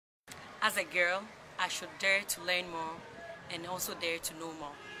As a girl, I should dare to learn more and also dare to know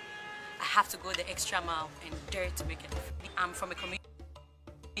more. I have to go the extra mile and dare to make it. I'm from a community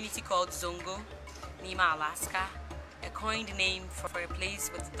called Zongo, Nima, Alaska, a coined name for a place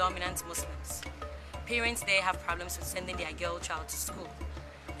with dominant Muslims. Parents there have problems with sending their girl child to school,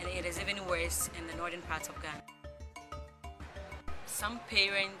 and it is even worse in the northern part of Ghana. Some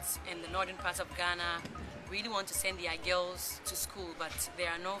parents in the northern part of Ghana really want to send their girls to school, but there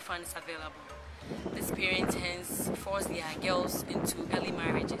are no funds available. These parents hence force their girls into early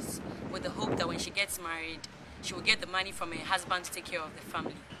marriages with the hope that when she gets married, she will get the money from her husband to take care of the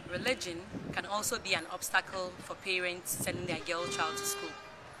family. Religion can also be an obstacle for parents sending their girl child to school.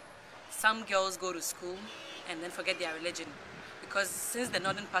 Some girls go to school and then forget their religion, because since the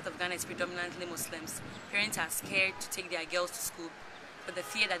northern part of Ghana is predominantly Muslims, parents are scared to take their girls to school with the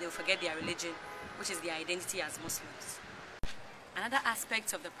fear that they will forget their religion, which is their identity as Muslims. Another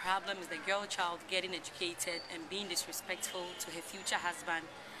aspect of the problem is the girl child getting educated and being disrespectful to her future husband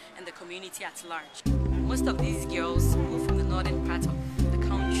and the community at large. Most of these girls move from the northern part of the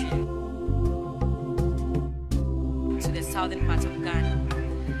country to the southern part of Ghana,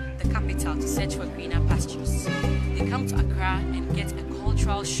 the capital, to search for greener pastures. They come to Accra and get a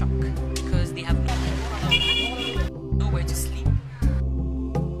cultural shock because they have nowhere to sleep.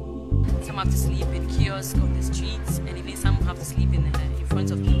 Some have to sleep in kiosks on the streets, and even some have to sleep in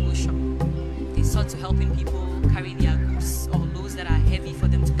front of people's shop. They sought to helping people carry their goods or loads that are heavy for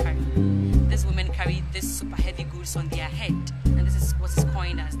them to carry. These women carry this super heavy goods on their head, and this is what is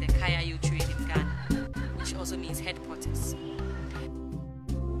coined as the Kayayo trade in Ghana, which also means head porters.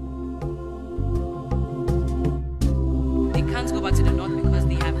 They can't go back to the north because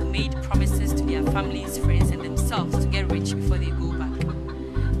they have made promises to their families, friends, and themselves to get rich before they go back.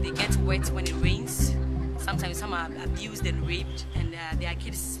 They get wet when it rains. Sometimes some are abused and raped, and their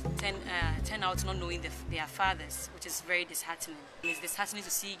kids turn out not knowing their fathers, which is very disheartening. It's disheartening to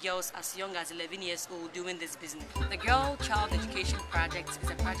see girls as young as 11 years old doing this business. The Girl Child Education Project is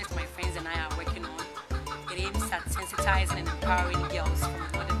a project my friends and I are working on. It aims at sensitizing and empowering girls from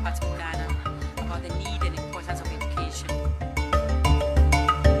the northern part of Ghana about the need and importance of education.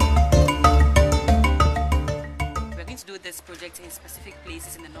 We're going to do this project in specific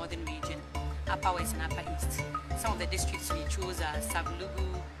places in the northern region, Upper West and Upper East. Some of the districts we chose are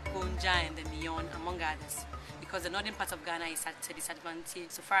Sablugu, Gonja, and the Mion, among others, because the northern part of Ghana is at a disadvantage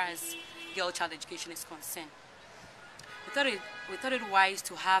so far as girl child education is concerned. We thought it wise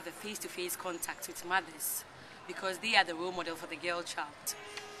to have a face-to-face contact with mothers, because they are the role model for the girl child.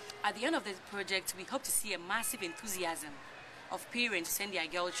 At the end of the project, we hope to see a massive enthusiasm of parents to send their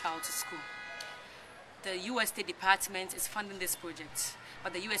girl child to school. The U.S. State Department is funding this project,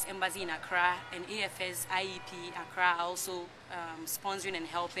 but the U.S. Embassy in Accra and AFS IEP Accra are also sponsoring and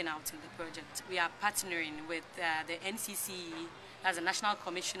helping out in the project. We are partnering with the NCCE, that's the National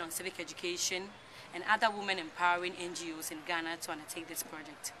Commission on Civic Education, and other women empowering NGOs in Ghana to undertake this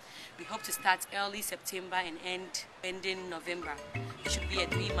project. We hope to start early September and end ending November. It should be a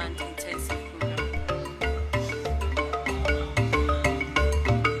 3-month intensive program.